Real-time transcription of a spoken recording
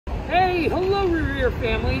Hey, hello Revere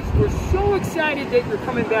families. We're so excited that you're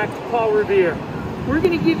coming back to Paul Revere. We're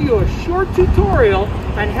going to give you a short tutorial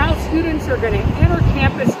on how students are going to enter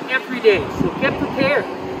campus every day, so get prepared.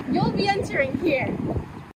 You'll be entering here.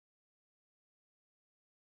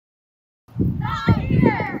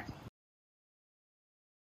 Here.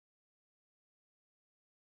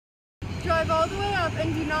 Drive all the way up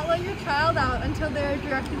and do not let your child out until they are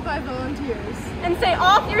directed by volunteers. And say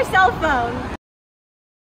off your cell phone.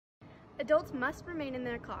 Adults must remain in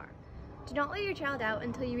their car. Do not let your child out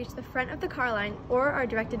until you reach the front of the car line or are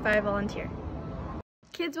directed by a volunteer.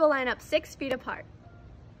 Kids will line up 6 feet apart.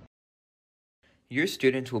 Your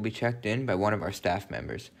students will be checked in by one of our staff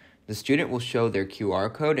members. The student will show their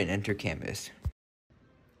QR code and enter campus.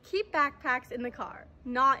 Keep backpacks in the car,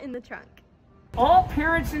 not in the trunk. All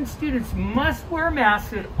parents and students must wear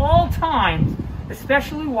masks at all times,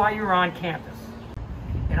 especially while you're on campus.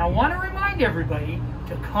 And I want to remind everybody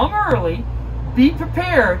to come early, be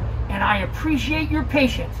prepared, and I appreciate your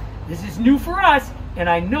patience. This is new for us, and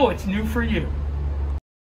I know it's new for you.